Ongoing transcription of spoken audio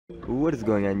What is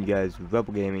going on, you guys?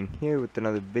 Rebel Gaming here with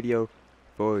another video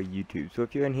for YouTube. So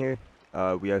if you're in here,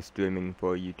 we are streaming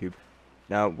for YouTube.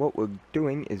 Now what we're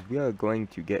doing is we are going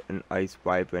to get an Ice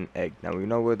Wyvren egg. Now we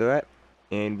know where they're at,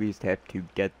 and we just have to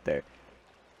get there.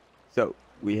 So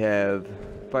we have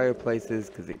fireplaces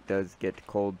because it does get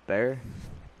cold there,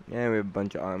 and we have a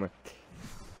bunch of armor.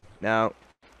 Now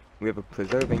we have a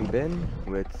preserving bin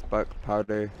with spark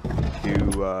powder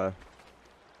to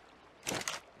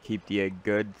keep the egg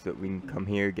good, so that we can come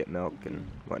here, get milk and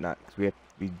whatnot. Because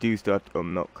we do still have to go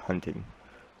milk hunting.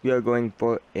 We are going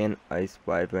for an Ice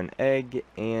Wyvern egg,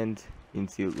 and you can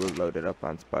see we're loaded up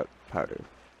on spark powder.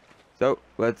 So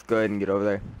let's go ahead and get over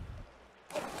there.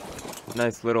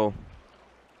 Nice little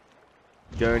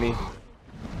journey.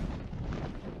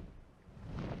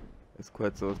 This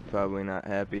Quetzal's probably not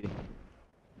happy,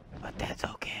 but that's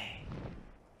okay.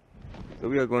 So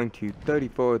we are going to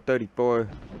 3434,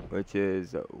 which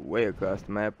is way across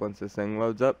the map once this thing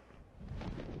loads up.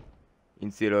 You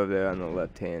can see it over there on the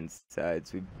left hand side.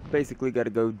 So we basically got to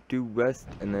go due west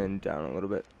and then down a little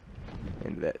bit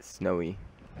into that snowy,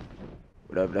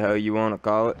 whatever the hell you want to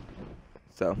call it.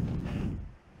 So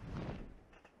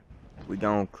we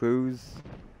gonna cruise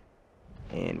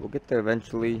and we'll get there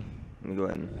eventually. Let me go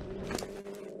ahead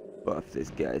and buff this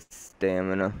guy's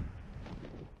stamina.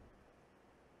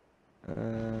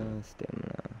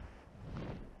 Stamina.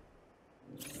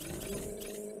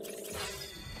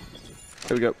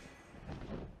 There we go.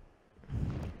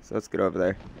 So let's get over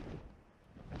there.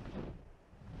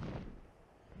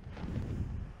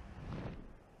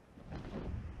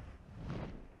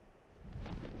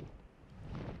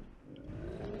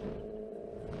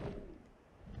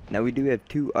 Now we do have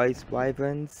 2 Ice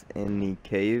Wyverns in the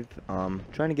cave.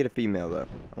 Trying to get a female though.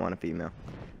 I want a female.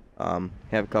 Have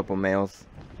a couple males.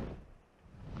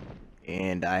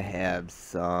 And I have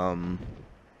some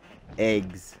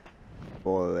eggs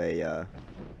for a,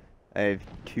 I have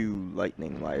 2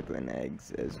 lightning wyvern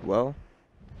eggs as well.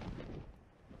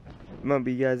 Remember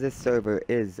you guys, this server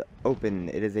is open.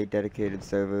 It is a dedicated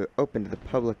server, open to the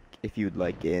public. If you'd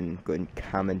like in, go ahead and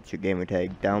comment your gamer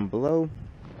tag down below.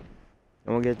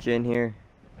 And we'll get you in here.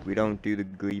 We don't do the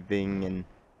grieving and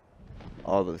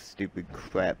all the stupid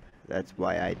crap. That's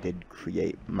why I did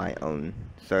create my own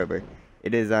server.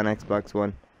 It is on Xbox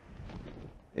One.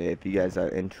 If you guys are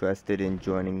interested in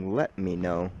joining, let me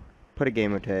know. Put a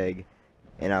gamer tag,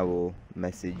 and I will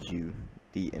message you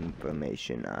the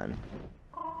information on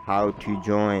how to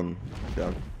join.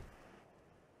 So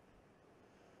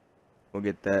we'll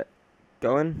get that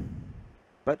going.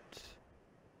 But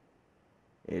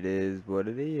it is what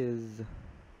it is.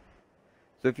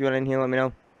 So if you want in here, let me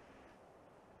know.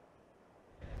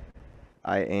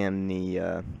 I am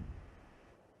the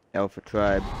Alpha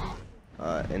tribe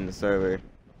in the server,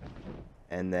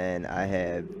 and then I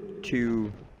have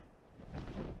 2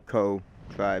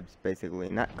 co-tribes, basically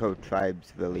not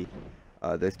co-tribes really.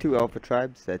 There's 2 Alpha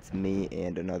tribes, that's me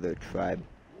and another tribe,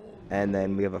 and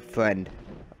then we have a friend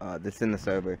that's in the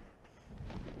server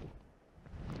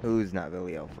who's not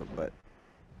really Alpha, but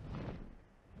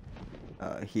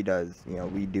he does, you know,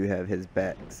 we do have his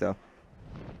back. So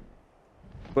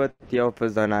but the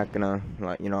alphas are not gonna,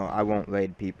 like, you know, I won't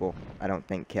raid people. I don't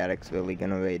think Caddock's really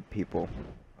gonna raid people.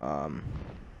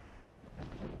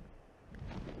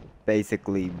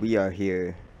 Basically, we are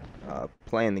here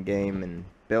playing the game and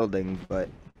building, but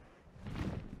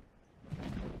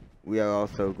we are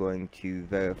also going to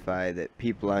verify that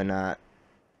people are not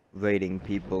raiding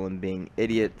people and being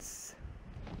idiots.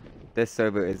 This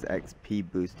server is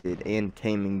XP boosted and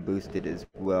taming boosted as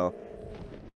well.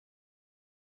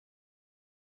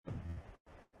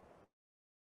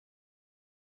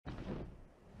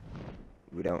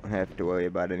 We don't have to worry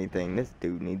about anything. This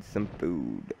dude needs some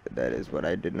food. That is what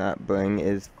I did not bring,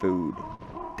 is food.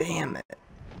 Damn it.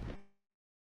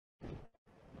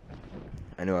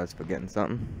 I knew I was forgetting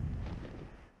something.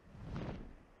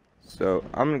 So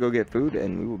I'm gonna go get food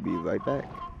and we will be right back.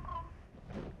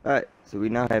 Alright, so we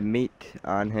now have meat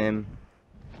on him.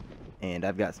 And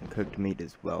I've got some cooked meat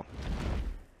as well.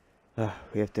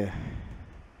 We have to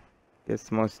get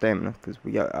some more stamina because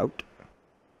we are out.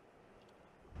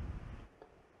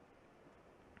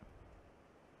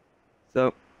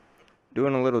 So,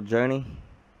 doing a little journey.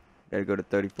 Gotta go to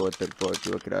 3434 to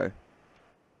look at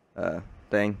our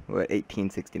thing. We're at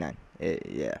 1869.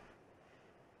 Yeah.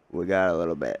 We got a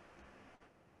little bit.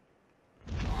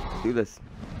 Let's do this.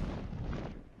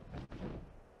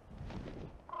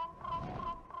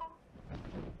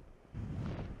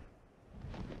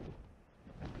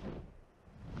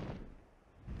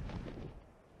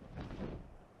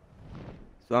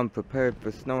 So I'm prepared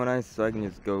for snow and ice, so I can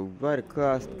just go right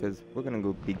across, because we're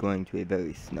gonna be going to a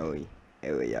very snowy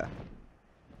area.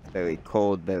 It's very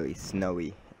cold, very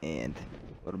snowy, and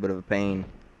a little bit of a pain.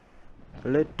 A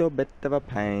little bit of a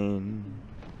pain.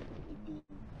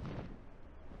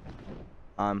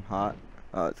 I'm hot.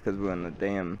 Oh, it's because we're in the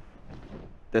damn...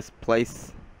 this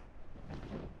place.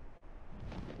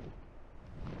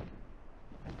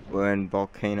 We're in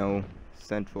Volcano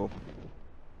Central.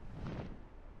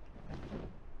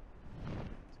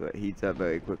 So it heats up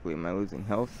very quickly. Am I losing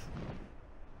health?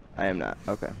 I am not.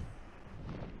 Okay.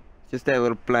 Just that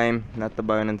little flame, not the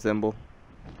burning symbol.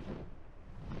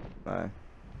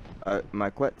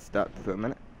 My quet stopped for a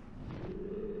minute.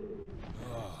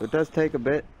 So it does take a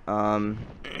bit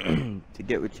to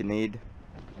get what you need.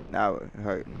 Now it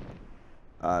hurting.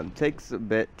 Takes a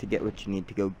bit to get what you need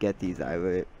to go get these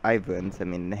Wyverns. I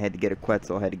mean, I had to get a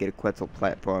Quetzal,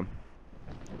 platform.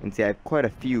 And see, I have quite a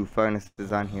few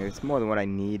furnaces on here. It's more than what I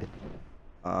need.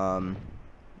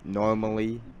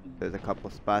 Normally, there's a couple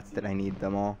spots that I need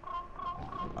them all.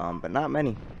 But not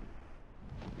many.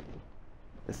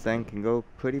 This thing can go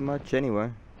pretty much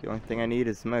anywhere. The only thing I need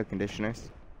is some air conditioners.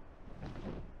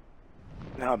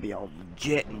 I'll be all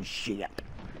legit and shit.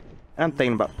 And I'm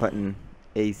thinking about putting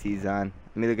ACs on.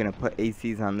 I'm either gonna put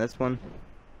ACs on this one,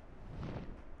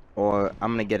 or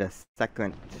I'm gonna get a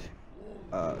second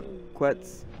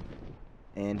Quetz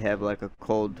and have like a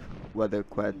cold weather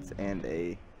Quetz and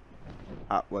a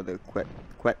hot weather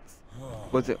Quetz.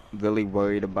 Wasn't really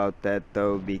worried about that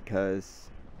though, because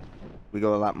we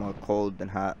go a lot more cold than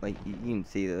hot. Like you can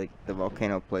see, like the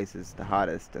volcano place is the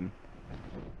hottest, and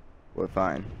we're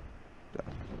fine. So.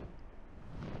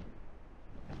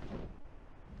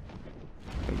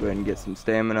 I'll go ahead and get some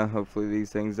stamina. Hopefully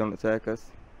these things don't attack us.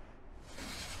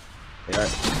 Yeah.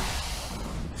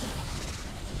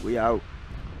 We out.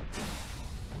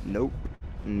 Nope.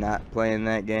 Not playing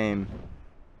that game.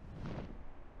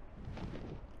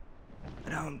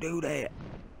 Don't do that.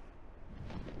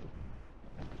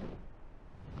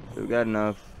 So we got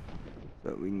enough.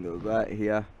 So we can go right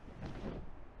here.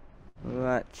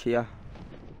 Right here.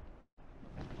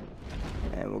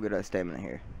 And we'll get our stamina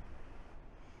here.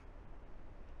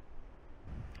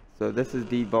 So this is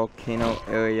the volcano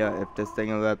area. If this thing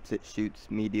erupts, it shoots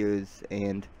meteors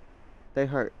and they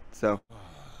hurt. So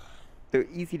they're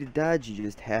easy to dodge, you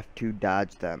just have to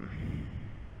dodge them.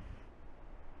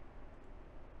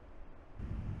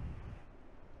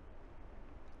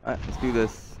 Alright, let's do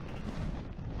this.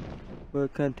 We're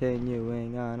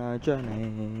continuing on our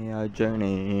journey, our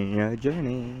journey, our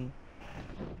journey.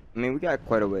 I mean, we got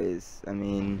quite a ways. I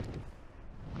mean,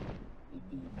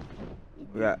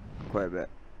 we got quite a bit.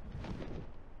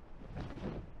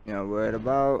 You know, we're at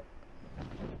about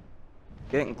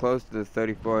getting close to the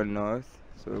 34 north,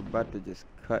 so we're about to just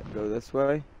go this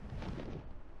way.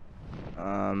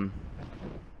 We'll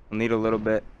need a little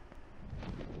bit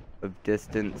of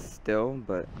distance still,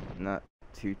 but not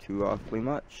too awfully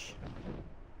much.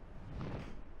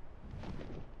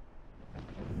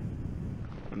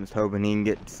 I'm just hoping he can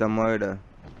get somewhere to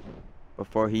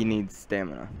before he needs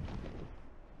stamina.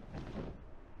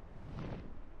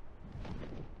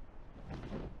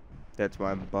 That's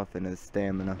why I'm buffing his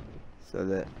stamina, so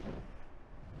that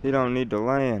he don't need to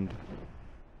land.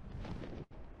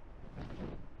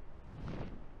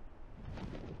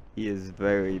 He is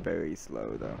very, very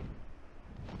slow though.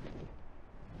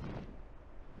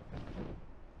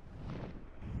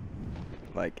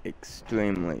 Like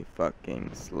extremely fucking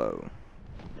slow.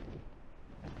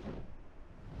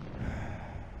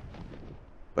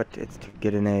 But it's to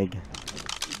get an egg.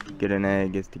 Get an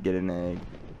egg is to get an egg.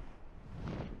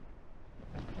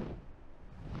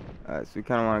 So we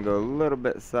kind of want to go a little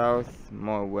bit south,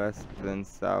 more west than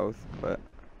south, but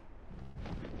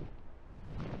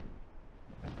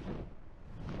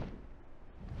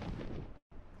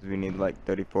we need like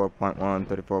 34.1,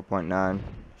 34.9.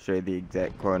 Show you the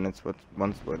exact coordinates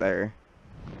once we're there.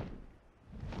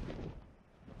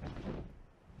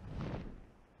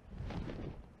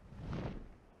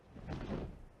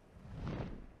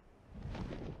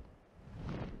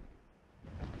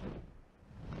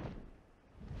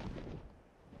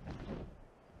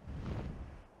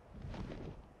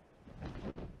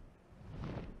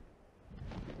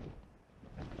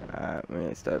 We're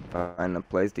gonna start finding a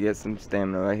place to get some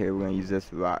stamina right here. We're gonna use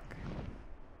this rock.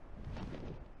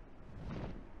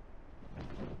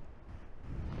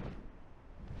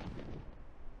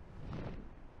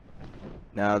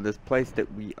 Now, this place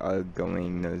that we are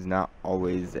going, there's not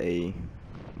always a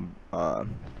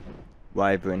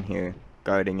wyvern here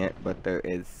guarding it, but there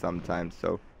is sometimes,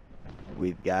 so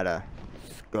we've gotta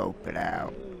scope it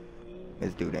out.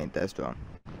 This dude ain't that strong.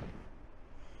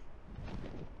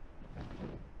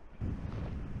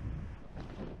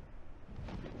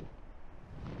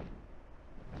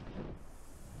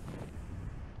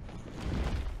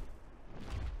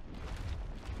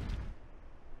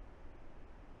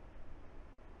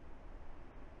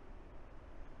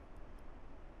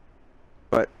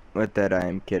 with that I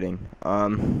am kidding.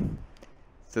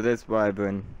 So this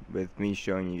wyvern, with me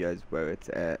showing you guys where it's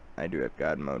at, I do have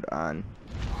God mode on.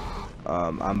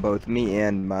 On both me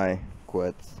and my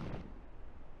quits.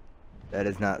 That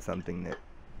is not something that,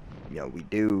 you know, we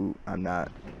do.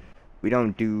 We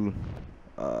don't do,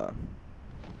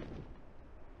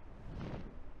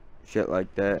 shit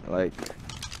like that. Like,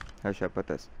 how should I put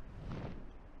this?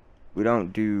 We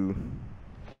don't do,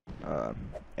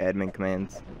 admin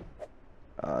commands.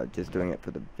 Just doing it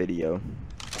for the video.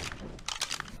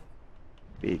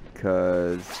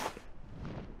 Because,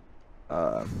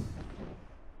 I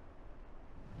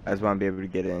just want to be able to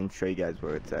get in and show you guys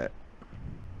where it's at.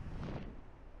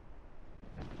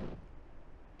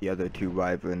 The other two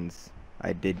wyverns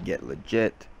I did get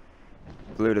legit,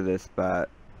 flew to this spot,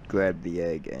 grabbed the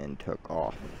egg, and took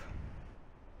off.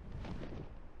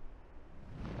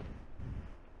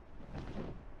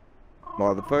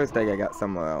 Well, the first egg I got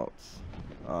somewhere else,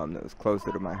 that was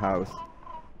closer to my house.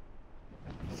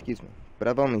 Excuse me. But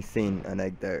I've only seen an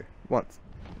egg there once.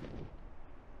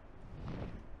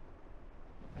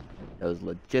 That was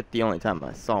legit the only time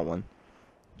I saw one.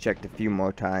 Checked a few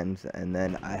more times, and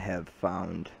then I have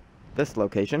found this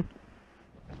location.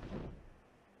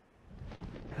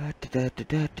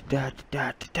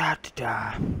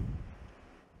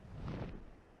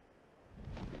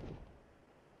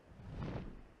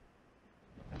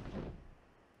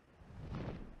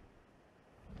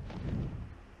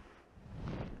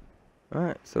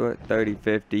 Alright, so at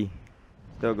 30-50,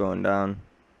 still going down.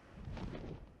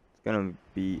 It's gonna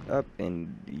be up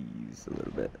in these a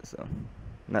little bit, so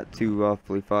not too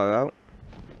awfully far out.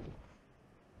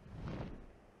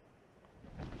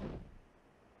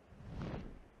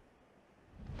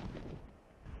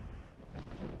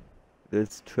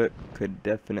 This trip could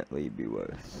definitely be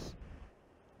worse.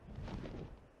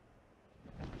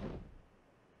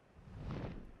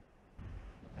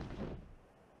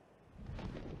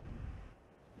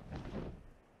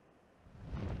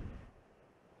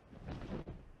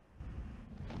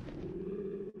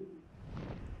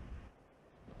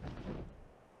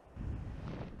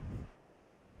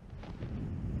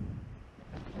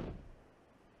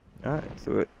 Alright,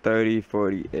 so we're at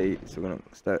 30-48, so we're gonna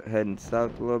start heading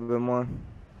south a little bit more.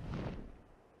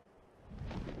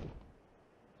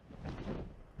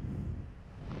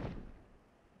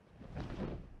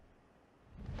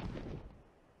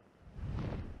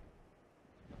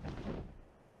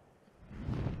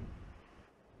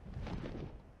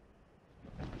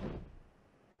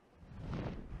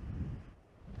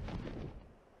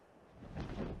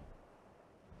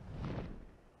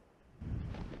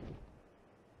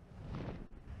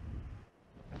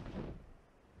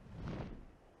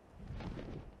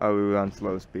 Oh, we were on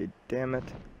slow speed. Damn it.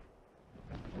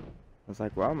 I was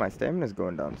like, wow, my stamina's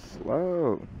going down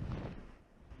slow.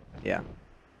 Yeah.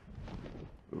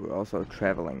 We were also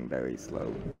traveling very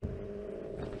slow.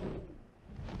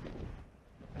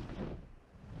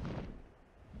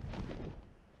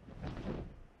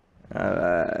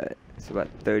 Alright. So about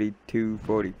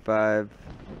 32-45.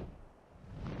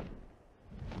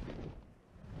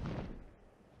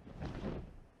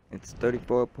 It's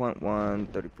 34.1,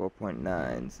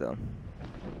 34.9, so.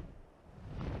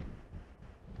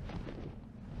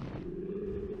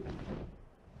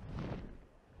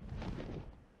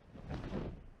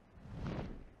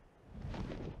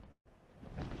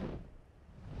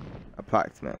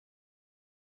 Approximate.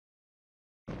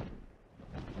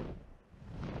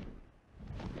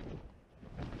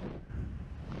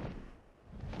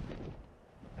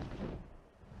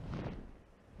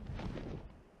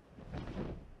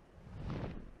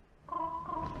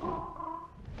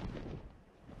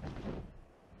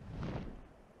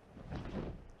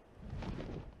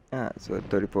 Alright, so at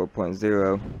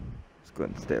 34.0, let's go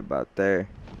ahead and stay about there.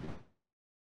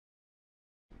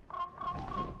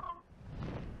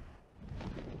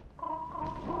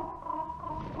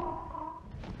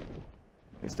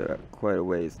 We still got quite a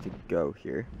ways to go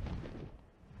here.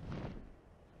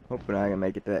 Hoping I can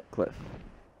make it to that cliff.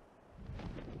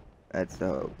 That's the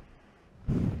hope.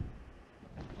 I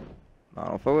don't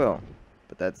know if I will,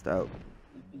 but that's the hope.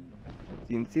 So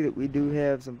you can see that we do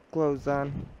have some clothes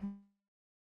on.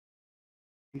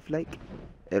 Flake,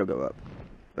 it'll go up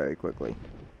very quickly.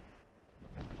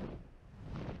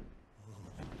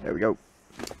 There we go.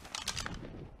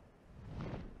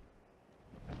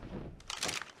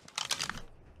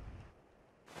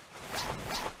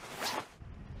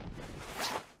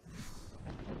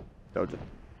 Told you.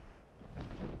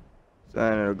 So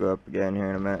then it'll go up again here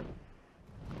in a minute.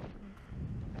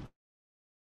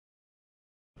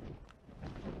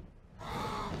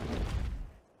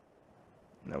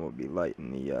 And then we'll be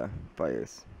lighting the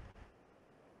fires.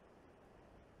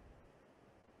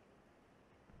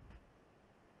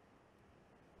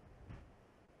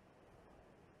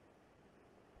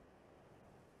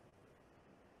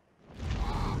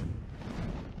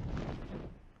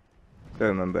 So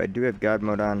remember, I do have God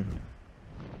mode on.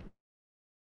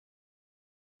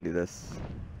 Do this.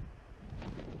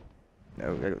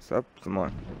 There we go. So up some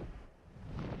more.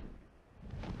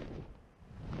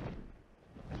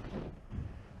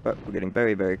 But we're getting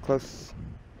very, very close.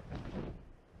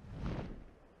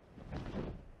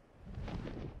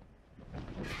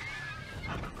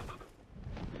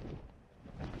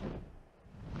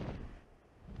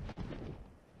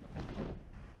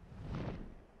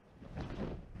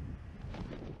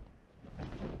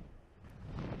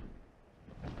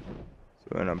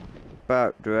 So we're in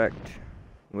about direct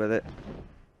with it.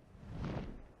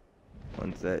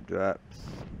 Once that drops.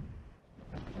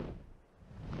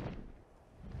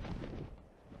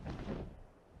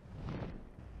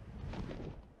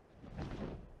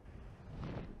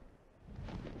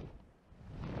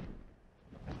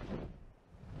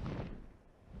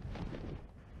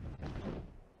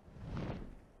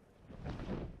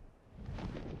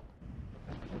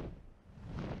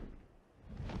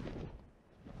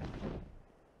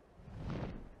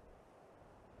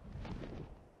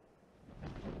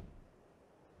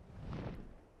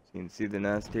 You can see the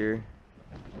nest here.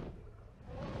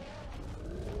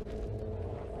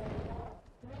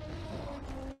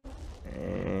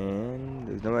 And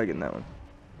there's no egg in that one.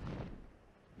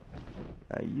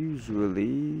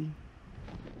 Usually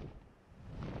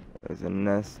there's a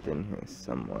nest in here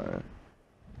somewhere.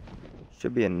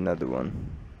 Should be another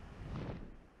one.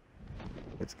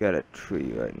 It's got a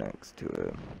tree right next to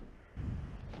it.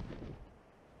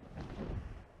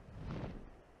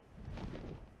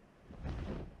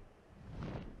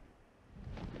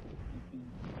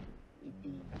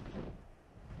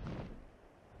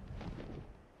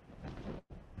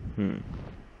 Looks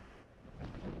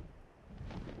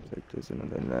like there's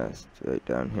another nest right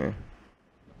down here.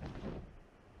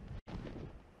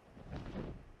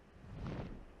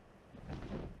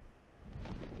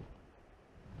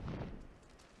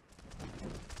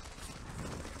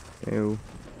 Ew.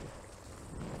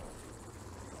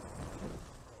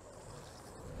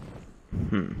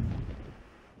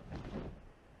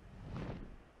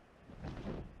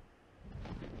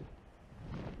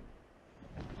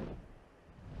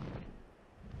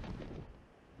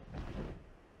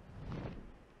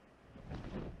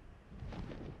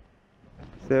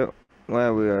 So,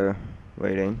 while we are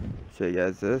waiting, show you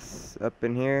guys this up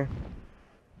in here.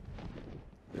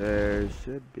 There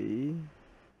should be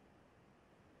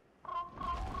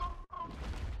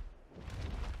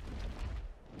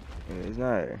It is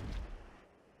not here.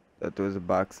 Thought there was a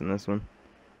box in this one.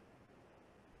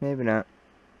 Maybe not.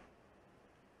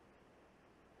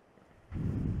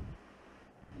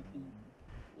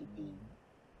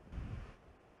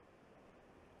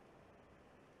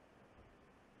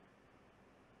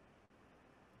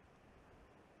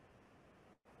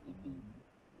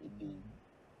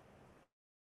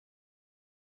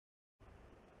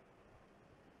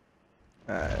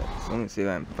 Alright, so let me see if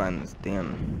I can find this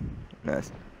damn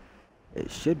nest.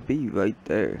 It should be right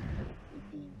there.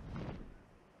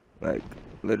 Like,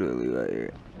 literally right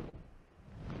here.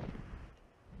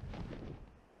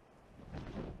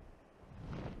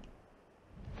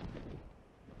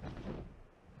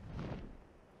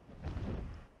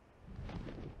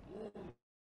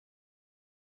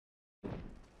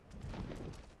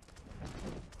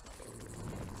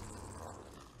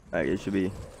 Like, it should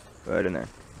be right in there.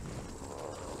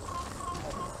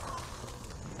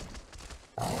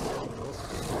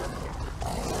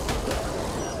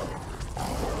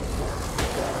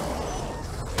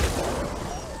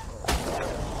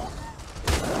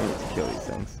 Kill these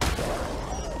things.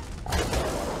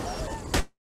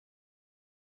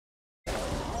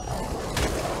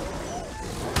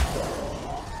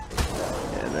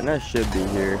 Yeah, the nest should be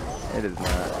here. It is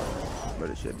not, but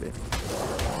it should be.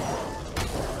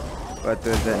 But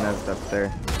there's that nest up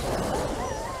there.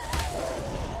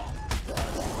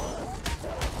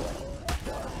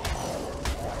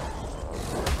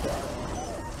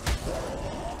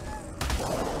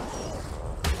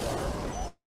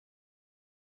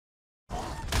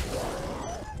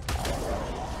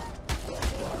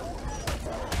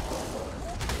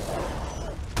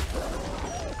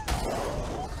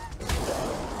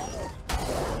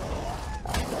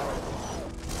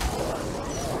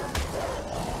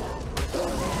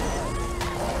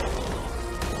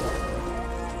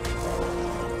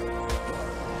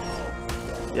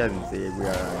 You guys can see we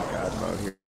are on God mode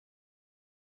here.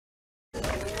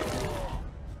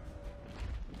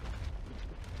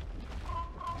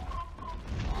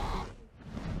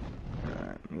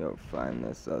 Alright, let me go find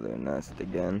this other nest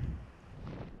again.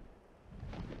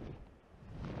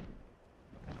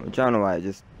 Which I don't know why I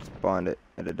just spawned it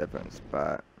at a different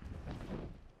spot.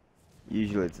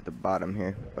 Usually it's at the bottom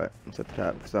here, but it's at the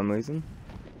top for some reason.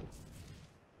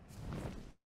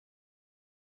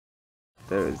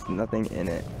 There is nothing in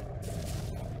it.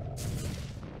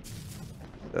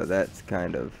 So that's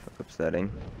kind of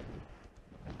upsetting.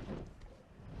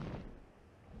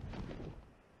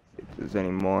 See if there's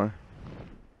any more.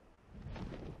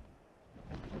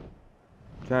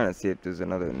 Trying to see if there's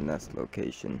another nest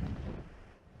location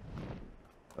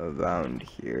around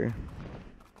here.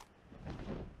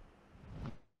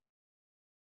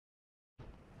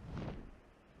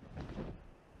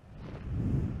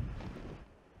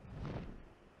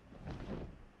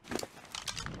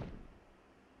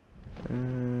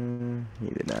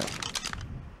 Either not.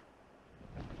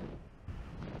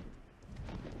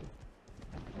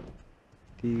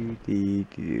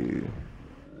 Do.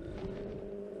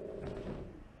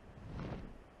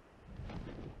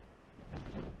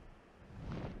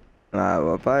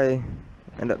 Well, if I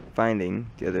end up finding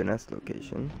the other nest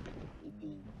location,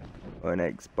 or an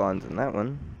egg spawns in that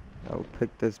one, I will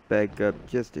pick this back up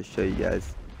just to show you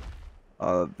guys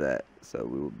all of that. So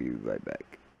we will be right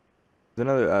back. There's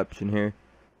another option here.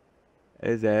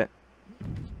 Is that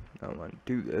I want to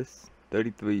do this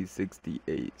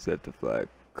 3368 set the flag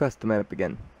custom map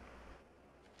again.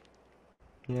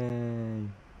 Yay!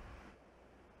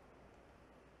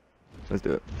 Let's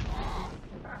do it.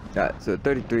 Alright, so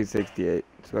 3368.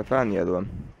 So I found the other one.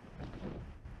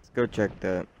 Let's go check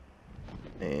that.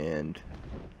 And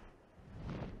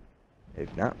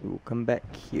if not, we will come back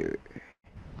here.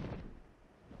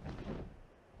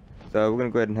 So we're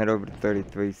gonna go ahead and head over to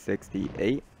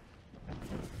 3368.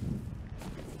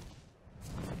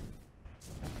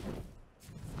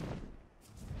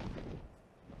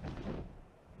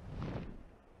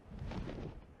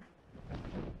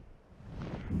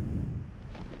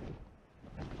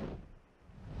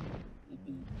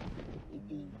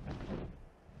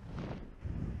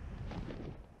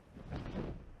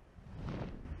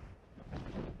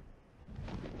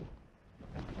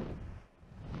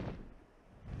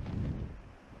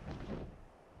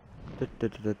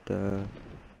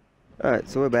 Alright,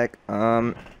 so we're back.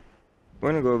 We're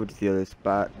gonna go over to the other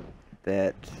spot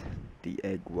that the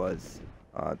egg was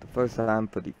the first time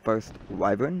for the first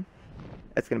wyvern.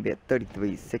 That's gonna be at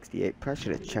 3368. Probably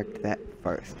should have checked that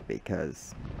first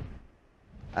because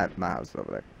at my house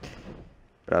over there.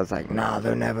 But I was like, no,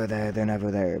 they're never there, they're never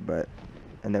there. But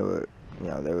and they were, you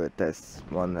know, they were at this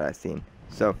one that I seen.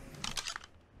 So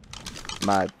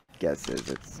my guess is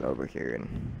it's over here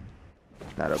and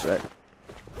not over there.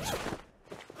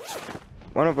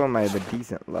 One of them I have a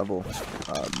decent level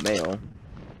male,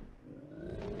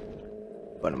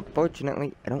 but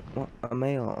unfortunately I don't want a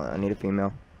male. I need a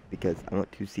female because I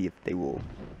want to see if they will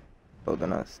build a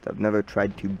nest. I've never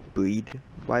tried to breed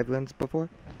wyverns before,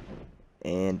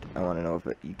 and I want to know if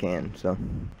you can. So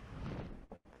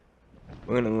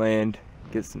we're gonna land,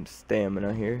 get some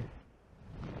stamina here,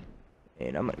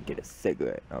 and I'm gonna get a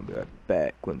cigarette. I'll be right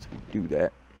back once we do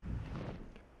that.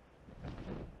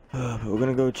 We're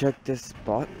gonna go check this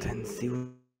spot and see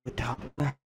what top of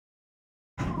that.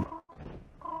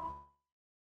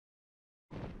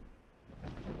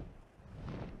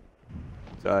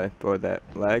 Sorry for that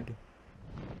lag.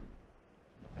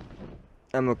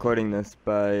 I'm recording this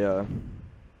by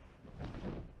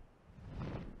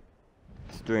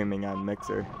streaming on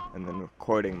Mixer and then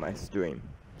recording my stream.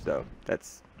 So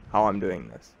that's how I'm doing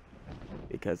this.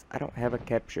 Because I don't have a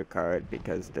capture card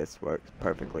because this works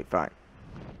perfectly fine.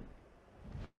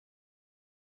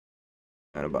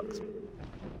 $100.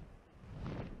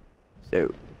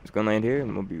 So, let's go land here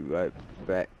and we'll be right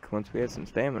back once we have some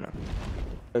stamina.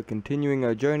 Continuing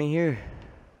our journey here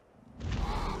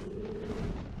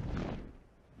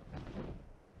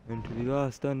into the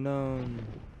lost unknown.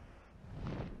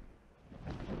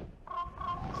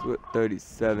 So at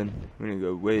 37, we're gonna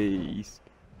go way east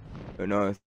or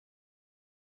north.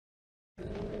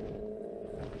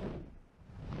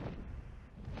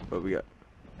 What we got?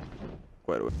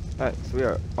 Quite a way. Alright, so we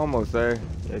are almost there.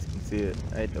 You guys can see it.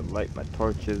 I had to light my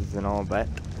torches and all that.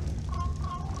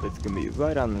 It's gonna be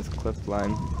right on this cliff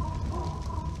line.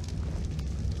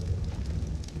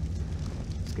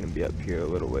 It's gonna be up here a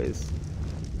little ways.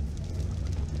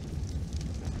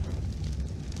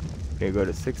 Gonna go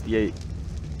to 68.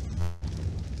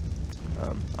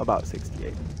 About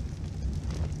 68.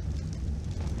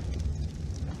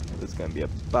 It's gonna be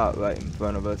about right in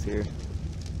front of us here.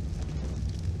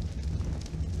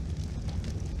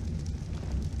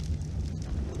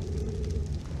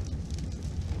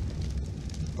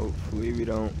 Hopefully we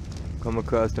don't come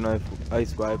across an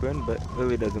Ice Wyvren, but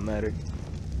really doesn't matter.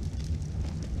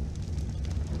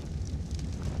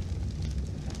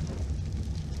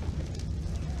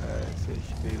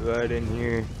 Be right in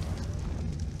here.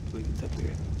 I believe it's up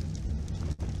here.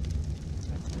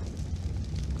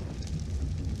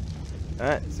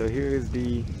 Alright, so here is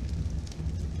the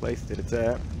place that it's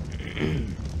at.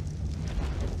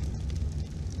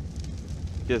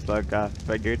 Just like I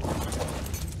figured.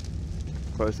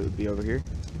 Of course it would be over here.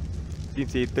 You can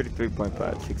see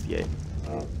 33.568.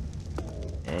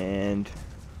 And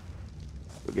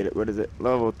we'll get it, what is it?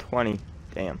 Level 20.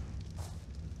 Damn.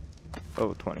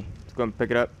 Level 20. Let's go and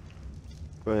pick it up.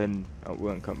 Go ahead and, oh,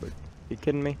 we're encumbered. You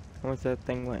kidding me? How much that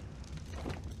thing weigh?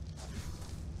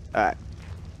 Alright.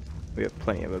 We have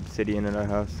plenty of obsidian in our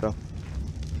house, so.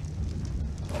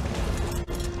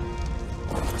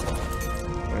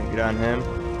 We're gonna get on him.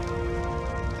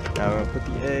 Now we're gonna put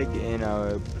the egg in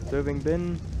our preserving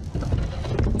bin.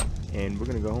 And we're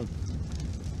gonna go home.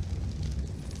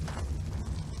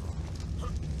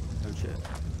 Oh shit.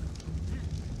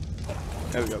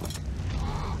 There we go.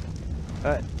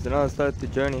 Alright, so now let's start the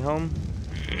journey home.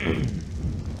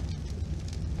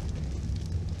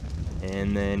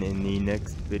 And then in the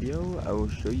next video, I will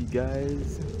show you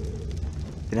guys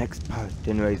the next part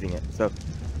in raising it. So,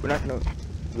 we're not gonna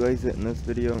raise it in this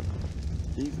video.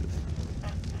 Jesus.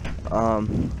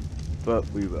 But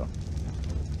we will.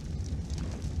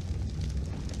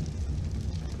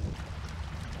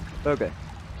 Okay,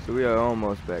 so we are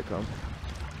almost back home.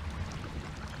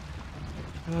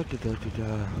 You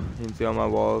can see on my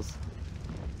walls.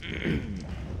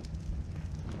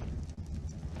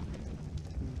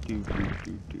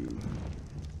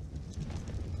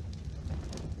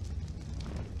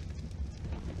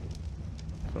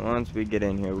 So once we get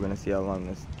in here, we're gonna see how long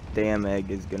this damn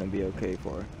egg is gonna be okay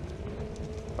for.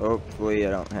 Hopefully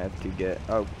I don't have to get,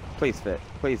 oh, please fit,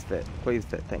 please fit, please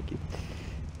fit, thank you.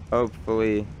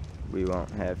 Hopefully we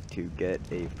won't have to get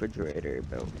a refrigerator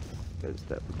built, because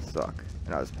that would suck.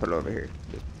 And I'll just put it over here,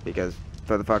 just because,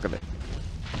 for the fuck of it.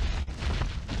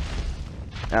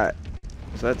 Alright,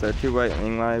 so that's our 2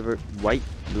 white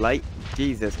light,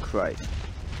 Jesus Christ.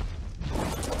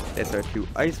 That's our 2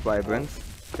 ice wyverns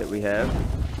that we have.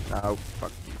 Oh,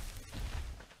 fuck you.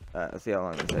 Alright, let's see how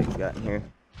long this egg's got in here.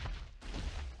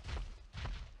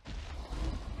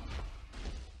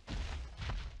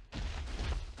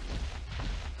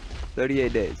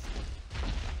 "38 days.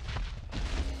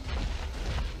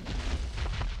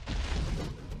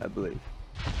 I believe.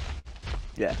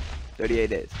 Yeah, 38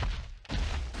 days.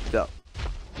 So,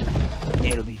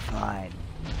 it'll be fine.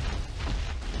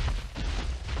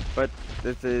 But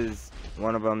this is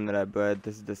one of them that I bred.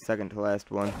 This is the second to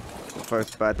last one. The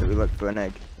first spot that we looked for an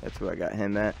egg. That's where I got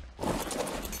him at.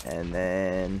 And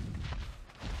then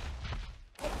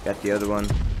got the other one.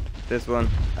 This one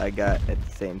I got at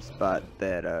the same spot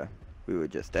that we were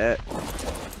just at.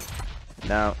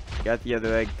 Now, got the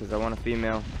other egg because I want a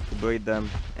female to breed them,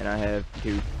 and I have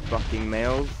 2 fucking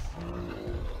males.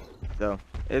 So,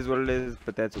 it is what it is,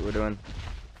 but that's what we're doing.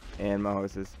 And my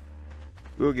horses.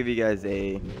 We'll give you guys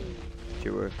a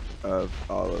tour of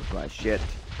all of my shit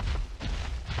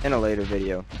in a later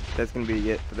video. That's going to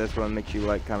be it for this one. Make sure you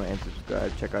like, comment, and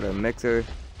subscribe. Check out our Mixer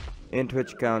and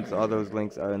Twitch accounts. All those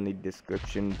links are in the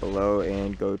description below,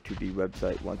 and go to the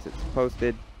website once it's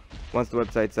posted. Once the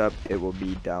website's up, it will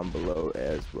be down below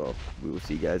as well. We will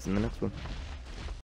see you guys in the next one.